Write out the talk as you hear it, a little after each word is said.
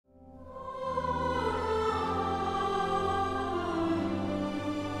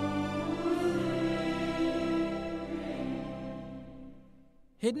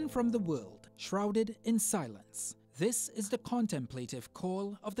hidden from the world, shrouded in silence. This is the contemplative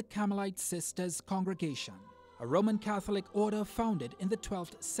call of the Carmelite Sisters congregation, a Roman Catholic order founded in the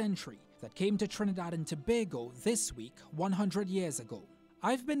 12th century that came to Trinidad and Tobago this week 100 years ago.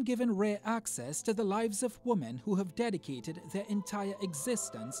 I've been given rare access to the lives of women who have dedicated their entire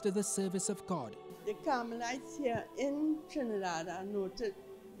existence to the service of God. The Carmelites here in Trinidad are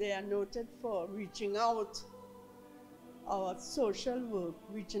noted for reaching out, our social work,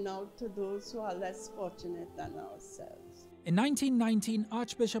 reaching out to those who are less fortunate than ourselves. In 1919,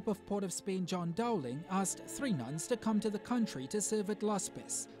 Archbishop of Port of Spain John Dowling asked 3 nuns to come to the country to serve at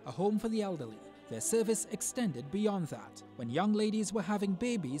L'Hospice, a home for the elderly. Their service extended beyond that. When young ladies were having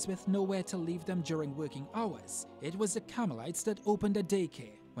babies with nowhere to leave them during working hours, it was the Carmelites that opened a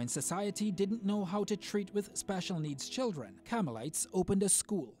daycare. When society didn't know how to treat with special needs children, Carmelites opened a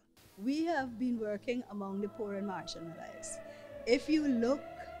school. We have been working among the poor and marginalized. If you look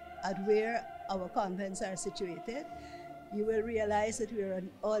at where our convents are situated, you will realize that we are in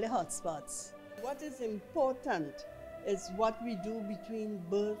all the hotspots. What is important is what we do between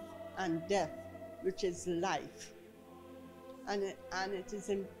birth and death, which is life. And it is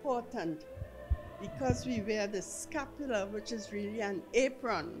important because we wear the scapula, which is really an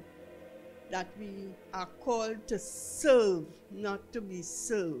apron, that we are called to serve, not to be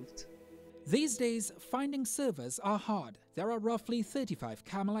served. These days, finding servers are hard. There are roughly 35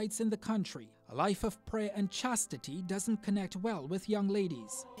 Carmelites in the country. A life of prayer and chastity doesn't connect well with young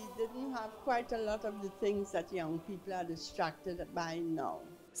ladies. We didn't have quite a lot of the things that young people are distracted by now.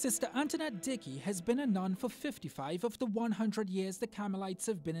 Sister Antoinette Dickey has been a nun for 55 of the 100 years the Carmelites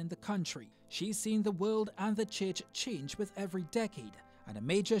have been in the country. She's seen the world and the church change with every decade, and a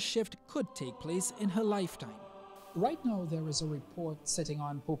major shift could take place in her lifetime. Right now, there is a report sitting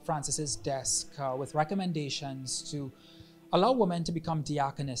on Pope Francis's desk with recommendations to allow women to become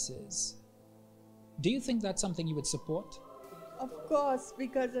diaconesses. Do you think that's something you would support? Of course,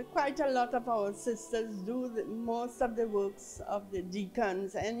 because quite a lot of our sisters do most of the works of the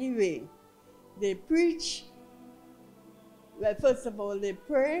deacons anyway. They preach. Well, first of all, they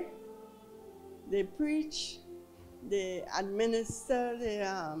pray, they preach, they administer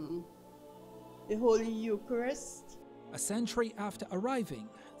the Holy Eucharist. A century after arriving,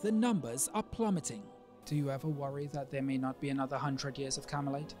 the numbers are plummeting. Do you ever worry that there may not be another 100 years of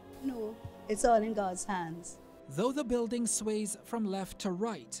Carmelite? No, it's all in God's hands. Though the building sways from left to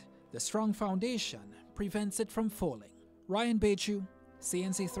right, the strong foundation prevents it from falling. Ryan Bechu,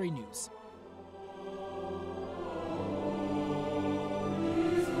 CNC3 News.